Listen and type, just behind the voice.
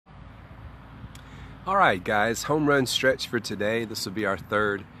All right, guys, home run stretch for today. This will be our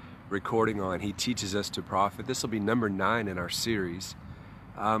third recording on He Teaches Us to Profit. This will be number 9 in our series.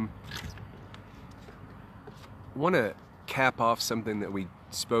 I want to cap off something that we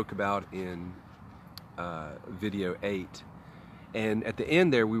spoke about in video 8. And at the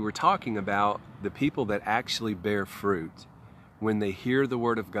end there, we were talking about the people that actually bear fruit when they hear the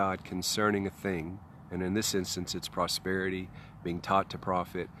Word of God concerning a thing. And in this instance, it's prosperity, being taught to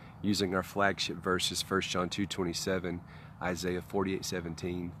profit, using our flagship verses, 1 John 2:27, Isaiah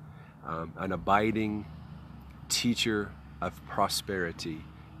 48:17, an abiding teacher of prosperity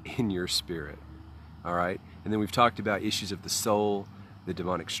in your spirit. All right? And then we've talked about issues of the soul, the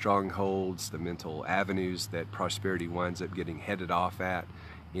demonic strongholds, the mental avenues that prosperity winds up getting headed off at,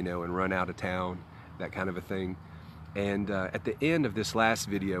 and run out of town, that kind of a thing. And at the end of this last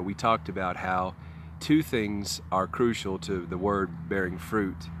video, we talked about how two things are crucial to the word bearing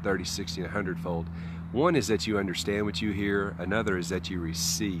fruit 30, 60, and 100-fold. One is that you understand what you hear. Another is that you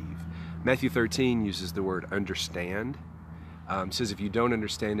receive. Matthew 13 uses the word understand. Says if you don't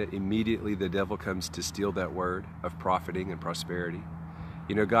understand it, immediately the devil comes to steal that word of profiting and prosperity.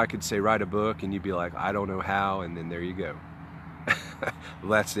 God could say, write a book, and you'd be like, I don't know how, and then there you go.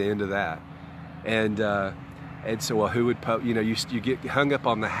 Well, that's the end of that. And so, well, who would, you get hung up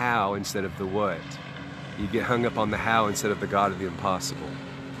on the how instead of the what. You get hung up on the how instead of the God of the impossible.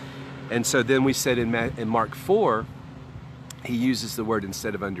 And so then we said in Mark 4, he uses the word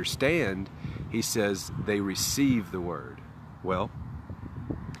instead of understand, he says they receive the word. Well,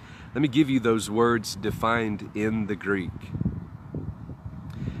 let me give you those words defined in the Greek.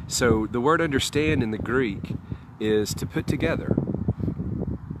 So the word understand in the Greek is to put together.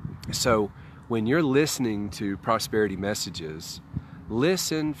 So when you're listening to prosperity messages,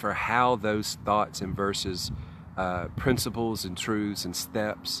 listen for how those thoughts and verses, principles and truths and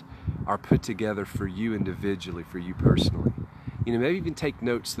steps are put together for you individually, for you personally. Maybe even take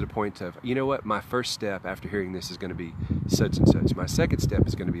notes to the point of, my first step after hearing this is going to be such and such. My second step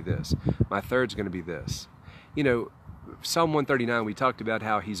is going to be this. My third is going to be this. Psalm 139, we talked about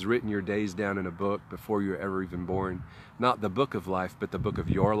how he's written your days down in a book before you were ever even born. Not the book of life, but the book of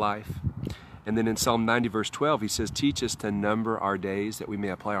your life. And then in Psalm 90, verse 12, he says, teach us to number our days that we may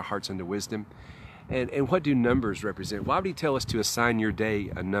apply our hearts unto wisdom. And what do numbers represent? Why would he tell us to assign your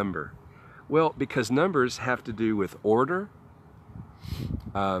day a number? Well, because numbers have to do with order.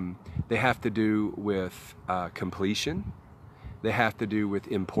 They have to do with completion. They have to do with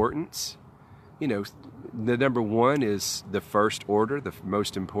importance. The number 1 is the first order, the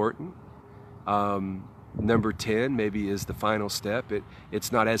most important. Number 10 maybe is the final step.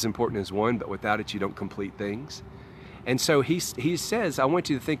 It's not as important as 1, but without it you don't complete things. And so he says, I want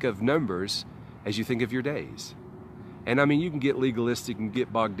you to think of numbers as you think of your days. And you can get legalistic and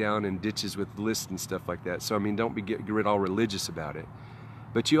get bogged down in ditches with lists and stuff like that. So don't get all religious about it.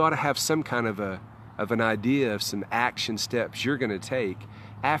 But you ought to have some kind of an idea of some action steps you're going to take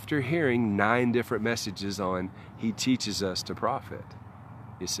after hearing 9 different messages on He Teaches Us to Profit.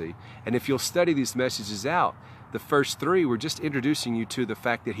 You see, and if you'll study these messages out, the first 3 were just introducing you to the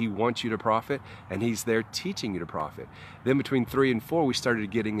fact that He wants you to profit, and He's there teaching you to profit. Then between 3 and 4, we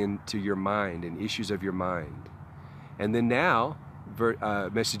started getting into your mind and issues of your mind. And then now,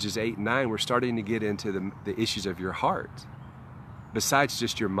 messages 8 and 9, we're starting to get into the issues of your heart. Besides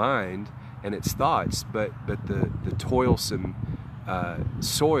just your mind and its thoughts, but the toilsome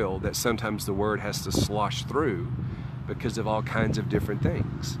soil that sometimes the Word has to slosh through because of all kinds of different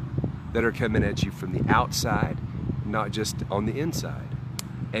things that are coming at you from the outside, not just on the inside.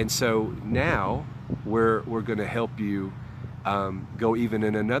 And so now we're going to help you go even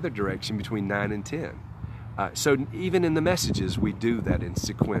in another direction between 9 and 10. So even in the messages, we do that in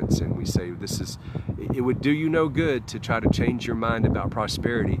sequence, and we say it would do you no good to try to change your mind about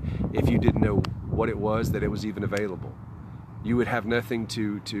prosperity if you didn't know what it was, that it was even available. You would have nothing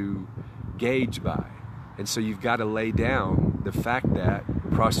to gauge by. And so you've got to lay down the fact that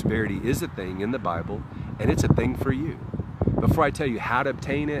prosperity is a thing in the Bible, and it's a thing for you. Before I tell you how to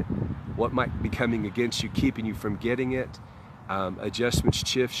obtain it, what might be coming against you, keeping you from getting it, adjustments,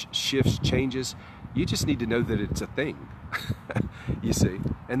 shifts, changes, you just need to know that it's a thing. You see,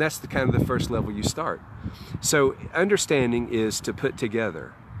 and that's the kind of the first level you start. So understanding is to put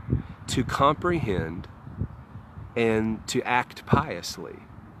together, to comprehend, and to act piously,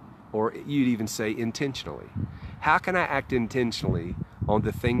 or you'd even say intentionally. How can I act intentionally on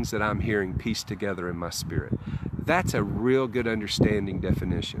the things that I'm hearing pieced together in my spirit? That's a real good understanding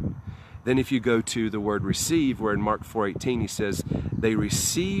definition. Then if you go to the word receive, where in Mark 4:18 he says, they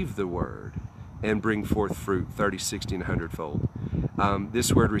receive the word and bring forth fruit 30, 60, and 100-fold.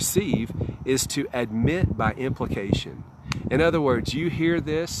 this word receive, is to admit by implication. In other words, you hear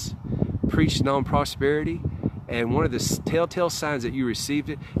this preached on prosperity, and one of the telltale signs that you received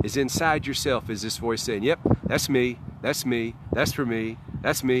it is inside yourself is this voice saying, yep, that's me, that's me, that's for me,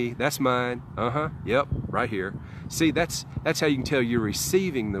 that's me, that's mine, yep, right here. See, that's how you can tell you're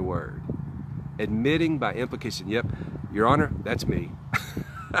receiving the word. Admitting by implication, yep, Your Honor, that's me.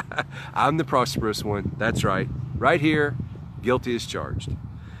 I'm the prosperous one, that's right. Right here, guilty as charged.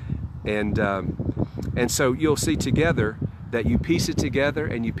 And so you'll see together that you piece it together,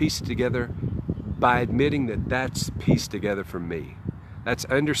 and you piece it together by admitting that that's pieced together for me. That's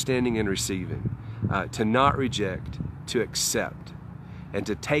understanding and receiving. To not reject, to accept, and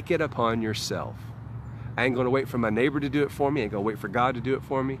to take it upon yourself. I ain't going to wait for my neighbor to do it for me. I ain't going to wait for God to do it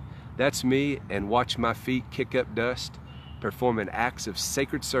for me. That's me, and watch my feet kick up dust, performing acts of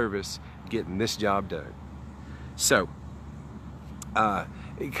sacred service, getting this job done. So, kind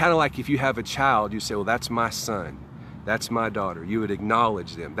of like if you have a child, you say, well, that's my son. That's my daughter. You would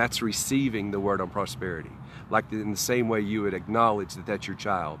acknowledge them. That's receiving the word on prosperity. Like in the same way you would acknowledge that that's your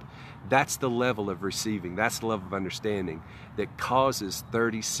child. That's the level of receiving. That's the level of understanding that causes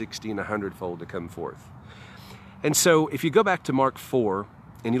 30, 60, and 100-fold to come forth. And so if you go back to Mark 4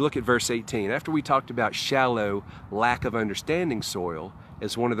 and you look at verse 18, after we talked about shallow, lack of understanding soil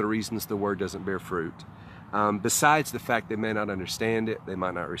as one of the reasons the word doesn't bear fruit, besides the fact they may not understand it, they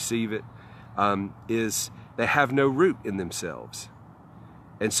might not receive it, is they have no root in themselves.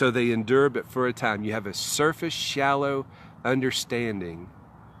 And so they endure but for a time. You have a surface, shallow understanding,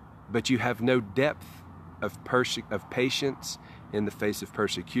 but you have no depth of patience in the face of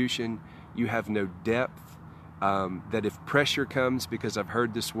persecution. You have no depth that if pressure comes, because I've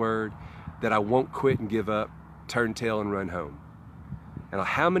heard this word, that I won't quit and give up, turn tail and run home. And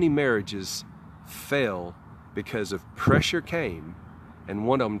how many marriages fail because of pressure came, and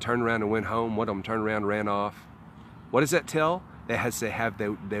one of them turned around and went home, one of them turned around and ran off? What does that tell? They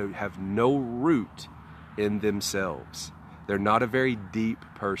have no root in themselves. They're not a very deep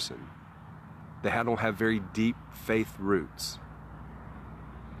person. They don't have very deep faith roots.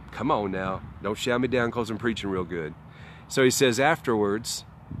 Come on now, don't shout me down because I'm preaching real good. So he says afterwards,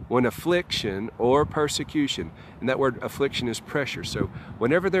 when affliction or persecution, and that word affliction is pressure. So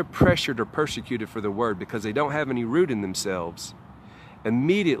whenever they're pressured or persecuted for the word because they don't have any root in themselves,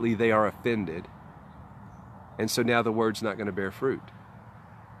 immediately they are offended. And so now the word's not going to bear fruit.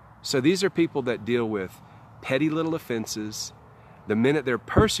 So these are people that deal with petty little offenses. The minute they're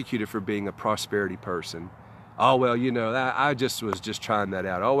persecuted for being a prosperity person, oh, well, you know, I was just trying that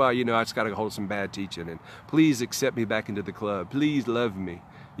out. Oh, well, you know, I just got to hold some bad teaching, and please accept me back into the club. Please love me.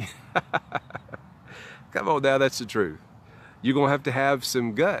 Come on now, that's the truth. You're going to have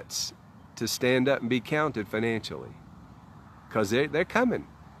some guts to stand up and be counted financially, because they're coming.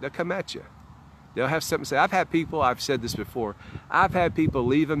 They'll come at you. They'll have something to say. I've said this before, I've had people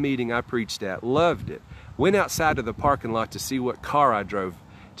leave a meeting I preached at, loved it, went outside of the parking lot to see what car I drove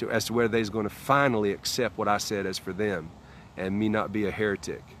as to whether they was going to finally accept what I said as for them and me not be a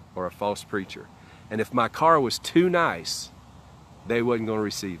heretic or a false preacher. And if my car was too nice, they wasn't going to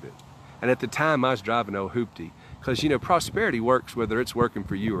receive it. And at the time I was driving old hoopty, because you know, prosperity works whether it's working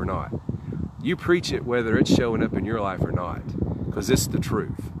for you or not. You preach it whether it's showing up in your life or not, because it's the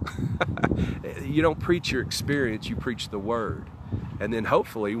truth. You don't preach your experience, you preach the word. And then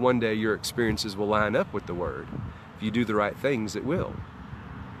hopefully one day your experiences will line up with the word. If you do the right things, it will.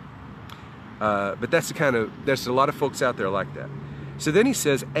 But there's a lot of folks out there like that. So then he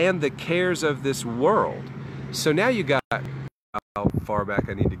says, and the cares of this world. So now you got, how far back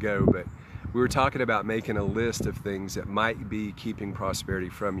I need to go, but we were talking about making a list of things that might be keeping prosperity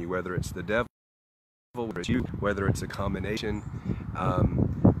from you, whether it's the devil, whether it's you, whether it's a combination.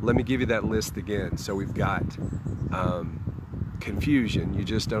 Let me give you that list again. So we've got confusion. You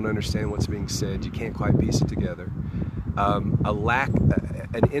just don't understand what's being said. You can't quite piece it together.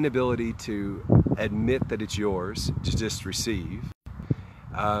 An inability to admit that it's yours, to just receive.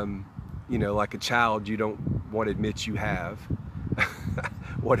 You know, like a child, you don't want to admit you have,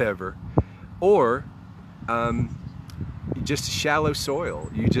 whatever. Or just shallow soil.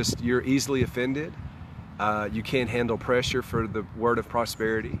 You're easily offended. You can't handle pressure for the word of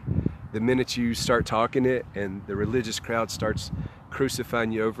prosperity. The minute you start talking it and the religious crowd starts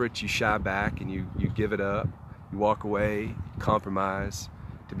crucifying you over it, you shy back and you give it up. You walk away, compromise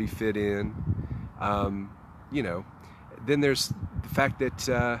to be fit in. You know, then there's the fact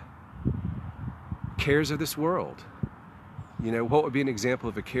that cares of this world. You know, what would be an example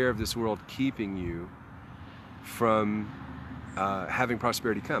of a care of this world keeping you from having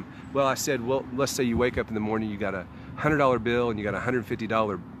prosperity come? Well, I said, well, let's say you wake up in the morning, you got $100 bill and you got a $150,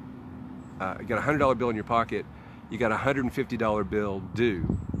 you got a $100 bill in your pocket, you got a $150 bill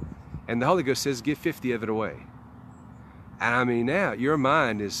due. And the Holy Ghost says, give 50 of it away. And I mean, now your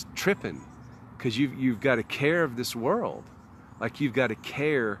mind is tripping because you've got a care of this world. Like you've got a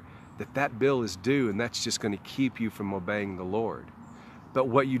care that bill is due, and that's just going to keep you from obeying the Lord. But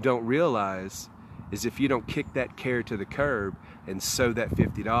what you don't realize is if you don't kick that care to the curb and sow that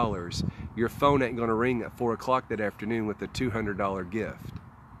 $50, your phone ain't going to ring at 4 o'clock that afternoon with a $200 gift.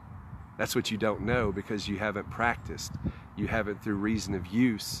 That's what you don't know because you haven't practiced. You haven't, through reason of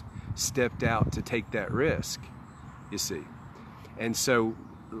use, stepped out to take that risk, you see. And so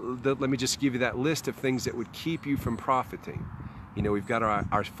let me just give you that list of things that would keep you from profiting. You know, we've got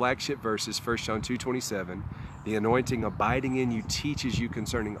our flagship verses, 1 John 2:27. The anointing abiding in you teaches you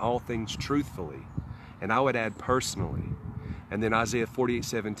concerning all things truthfully. And I would add personally. And then Isaiah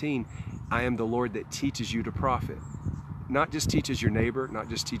 48:17, I am the Lord that teaches you to profit. Not just teaches your neighbor, not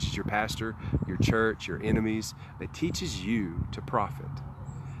just teaches your pastor, your church, your enemies, but teaches you to profit.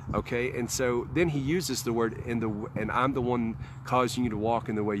 Okay, and so then he uses the word, and I'm the one causing you to walk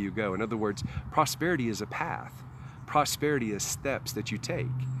in the way you go. In other words, prosperity is a path. Prosperity is steps that you take.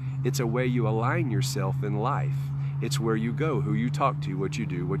 It's a way you align yourself in life. It's where you go, who you talk to, what you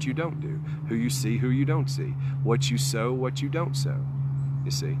do, what you don't do, who you see, who you don't see, what you sow, what you don't sow,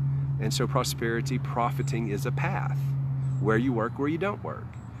 you see. And so prosperity, profiting is a path. Where you work, where you don't work.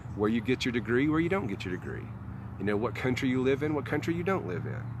 Where you get your degree, where you don't get your degree. You know, what country you live in, what country you don't live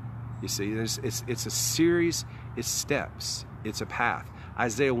in. You see, it's a series, it's steps, it's a path.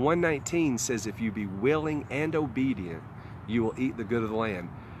 Isaiah 1:19 says, if you be willing and obedient, you will eat the good of the land.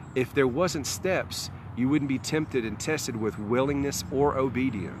 If there wasn't steps, you wouldn't be tempted and tested with willingness or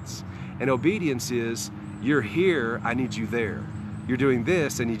obedience. And obedience is, you're here, I need you there. You're doing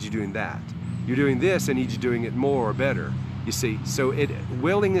this, I need you doing that. You're doing this, I need you doing it more or better. You see, so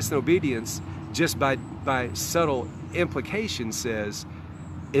willingness and obedience, just by subtle implication, says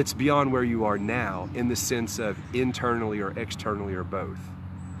it's beyond where you are now in the sense of internally or externally or both.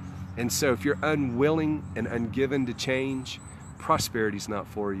 And so if you're unwilling and ungiven to change, prosperity's not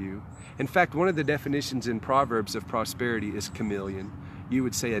for you. In fact, one of the definitions in Proverbs of prosperity is chameleon. You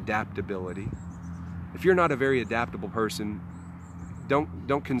would say adaptability. If you're not a very adaptable person,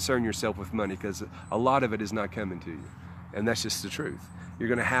 don't concern yourself with money because a lot of it is not coming to you. And that's just the truth. You're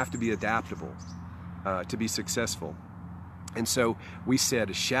going to have to be adaptable to be successful. And so we said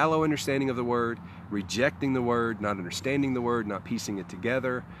a shallow understanding of the word, rejecting the word, not understanding the word, not piecing it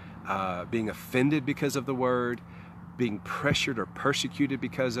together, being offended because of the word, being pressured or persecuted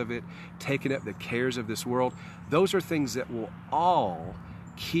because of it, taking up the cares of this world. Those are things that will all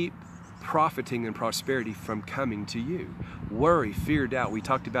keep profiting and prosperity from coming to you. Worry, fear, doubt. We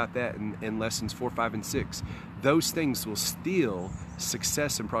talked about that in lessons 4, 5, and 6. Those things will steal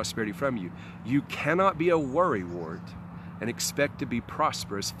success and prosperity from you. You cannot be a worrywart and expect to be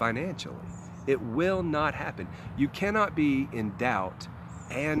prosperous financially. It will not happen. You cannot be in doubt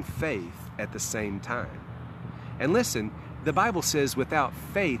and faith at the same time. And listen, the Bible says without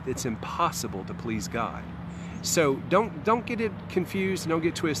faith, it's impossible to please God. So don't get it confused, don't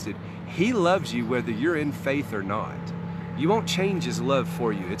get twisted. He loves you whether you're in faith or not. You won't change his love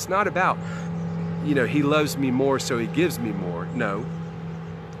for you. It's not about, you know, he loves me more so he gives me more. No.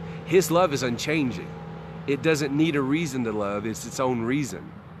 His love is unchanging. It doesn't need a reason to love, it's its own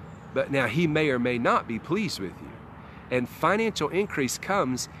reason. But now he may or may not be pleased with you. And financial increase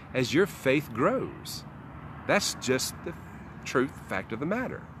comes as your faith grows. That's just the truth, fact of the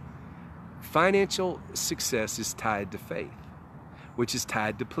matter. Financial success is tied to faith, which is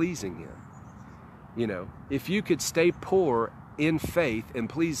tied to pleasing him. You know, if you could stay poor in faith and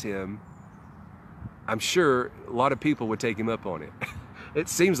please him, I'm sure a lot of people would take him up on it. It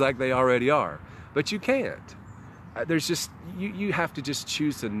seems like they already are, but you can't. There's just, you have to just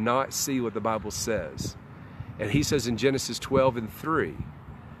choose to not see what the Bible says. And he says in Genesis 12:3,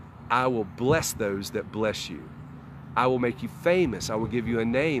 I will bless those that bless you. I will make you famous. I will give you a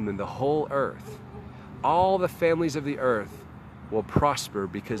name in the whole earth. All the families of the earth will prosper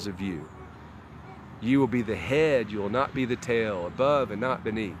because of you. You will be the head, you will not be the tail, above and not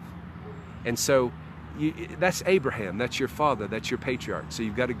beneath. And so that's Abraham, that's your father, that's your patriarch. So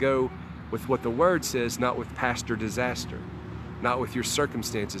you've got to go with what the word says, not with pastor disaster, not with your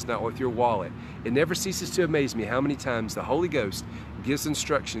circumstances, not with your wallet. It never ceases to amaze me how many times the Holy Ghost gives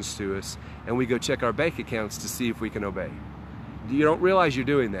instructions to us and we go check our bank accounts to see if we can obey. You don't realize you're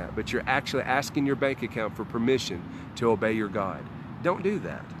doing that, but you're actually asking your bank account for permission to obey your God. Don't do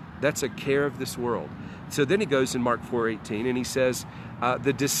that. That's a care of this world. So then he goes in Mark 4:18 and he says,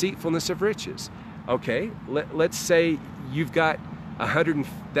 the deceitfulness of riches. Okay, let's say you've got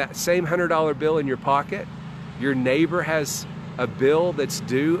that same $100 bill in your pocket. Your neighbor has a bill that's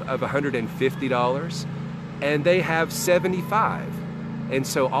due of $150 and they have 75. And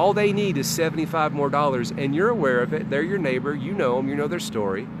so all they need is $75 more, and you're aware of it. They're your neighbor, you know them, you know their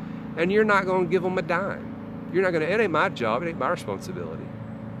story, and you're not going to give them a dime. You're not going to, it ain't my job, it ain't my responsibility,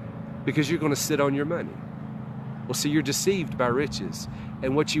 because you're going to sit on your money. Well, see, you're deceived by riches,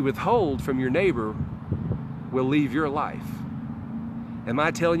 and what you withhold from your neighbor will leave your life. Am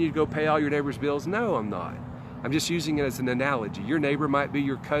I telling you to go pay all your neighbor's bills? No, I'm not. I'm just using it as an analogy. Your neighbor might be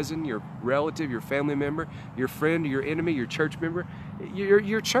your cousin, your relative, your family member, your friend, your enemy, your church member,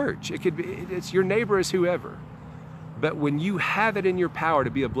 your church. It could be, it's your neighbor is whoever. But when you have it in your power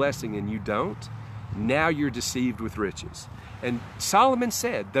to be a blessing and you don't, now you're deceived with riches. And Solomon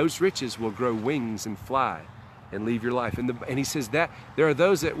said those riches will grow wings and fly and leave your life. And he says that there are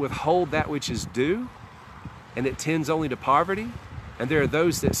those that withhold that which is due, and it tends only to poverty. And there are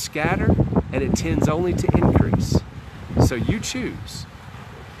those that scatter, and it tends only to increase. So you choose.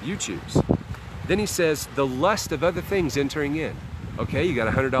 You choose. Then he says, the lust of other things entering in. Okay, you got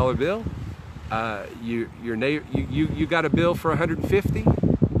a $100 bill. You got a bill for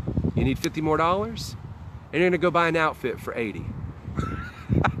 $150. You need $50 more, and you're gonna go buy an outfit for $80.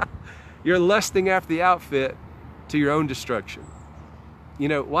 You're lusting after the outfit to your own destruction. You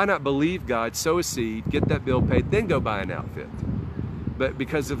know, why not believe God, sow a seed, get that bill paid, then go buy an outfit? But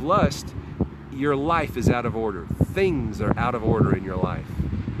because of lust, your life is out of order. Things are out of order in your life.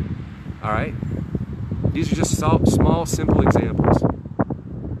 All right? These are just small, simple examples.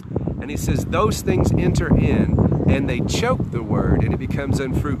 And he says, those things enter in and they choke the word and it becomes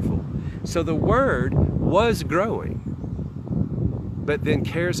unfruitful. So the word was growing, but then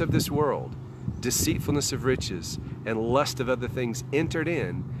cares of this world, deceitfulness of riches, and lust of other things entered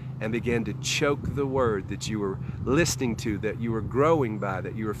in and began to choke the word that you were listening to, that you were growing by,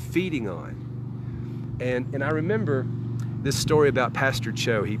 that you were feeding on. And I remember this story about Pastor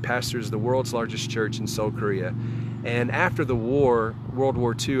Cho. He pastors the world's largest church in Seoul, Korea. And after the war, World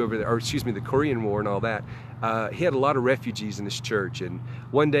War II over there, or excuse me, the Korean War and all that, he had a lot of refugees in his church. And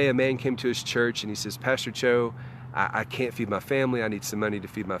one day a man came to his church and he says, Pastor Cho, I can't feed my family. I need some money to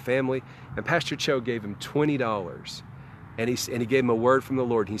feed my family. And Pastor Cho gave him $20. And he gave him a word from the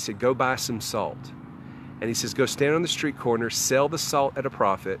Lord. He said, go buy some salt. And he says, go stand on the street corner, sell the salt at a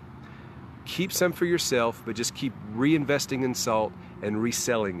profit, keep some for yourself, but just keep reinvesting in salt and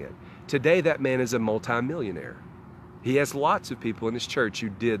reselling it. Today, that man is a multimillionaire. He has lots of people in his church who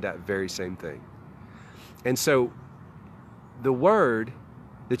did that very same thing. And so the word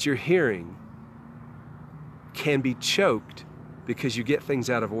that you're hearing can be choked because you get things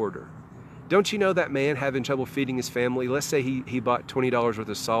out of order. Don't you know that man having trouble feeding his family? Let's say he bought $20 worth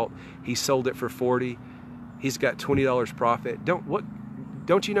of salt. He sold it for $40. He's got $20 profit.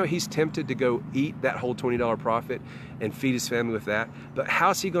 Don't you know he's tempted to go eat that whole $20 profit and feed his family with that? But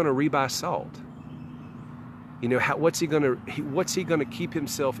how's he going to rebuy salt? You know, what's he going to keep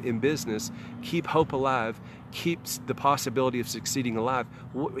himself in business, keep hope alive, keeps the possibility of succeeding alive?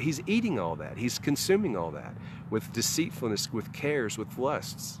 He's eating all that. He's consuming all that with deceitfulness, with cares, with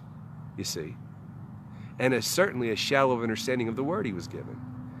lusts, you see. And certainly a shallow understanding of the word he was given.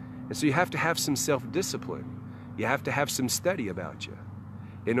 And so you have to have some self-discipline. You have to have some study about you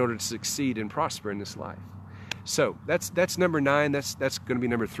in order to succeed and prosper in this life. So that's number 9. That's going to be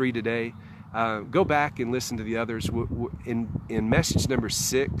number 3 today. Go back and listen to the others. In message number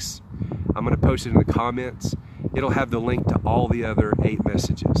 6, I'm going to post it in the comments. It'll have the link to all the other 8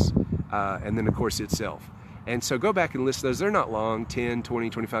 messages, and then of course itself. And so go back and listen to those. They're not long, 10, 20,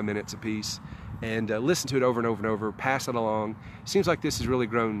 25 minutes a piece. And listen to it over and over and over, pass it along. Seems like this has really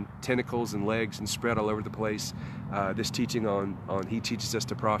grown tentacles and legs and spread all over the place. This teaching on He Teaches Us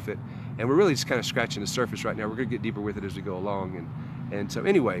to Profit. And we're really just kind of scratching the surface right now. We're going to get deeper with it as we go along. And so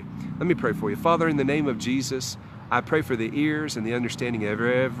anyway, let me pray for you. Father, in the name of Jesus, I pray for the ears and the understanding of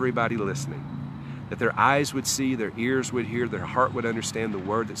everybody listening, that their eyes would see, their ears would hear, their heart would understand the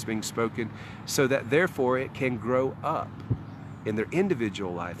word that's being spoken, so that therefore it can grow up in their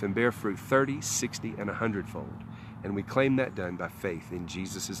individual life and bear fruit 30, 60, and 100-fold. And we claim that done by faith in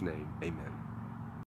Jesus' name. Amen.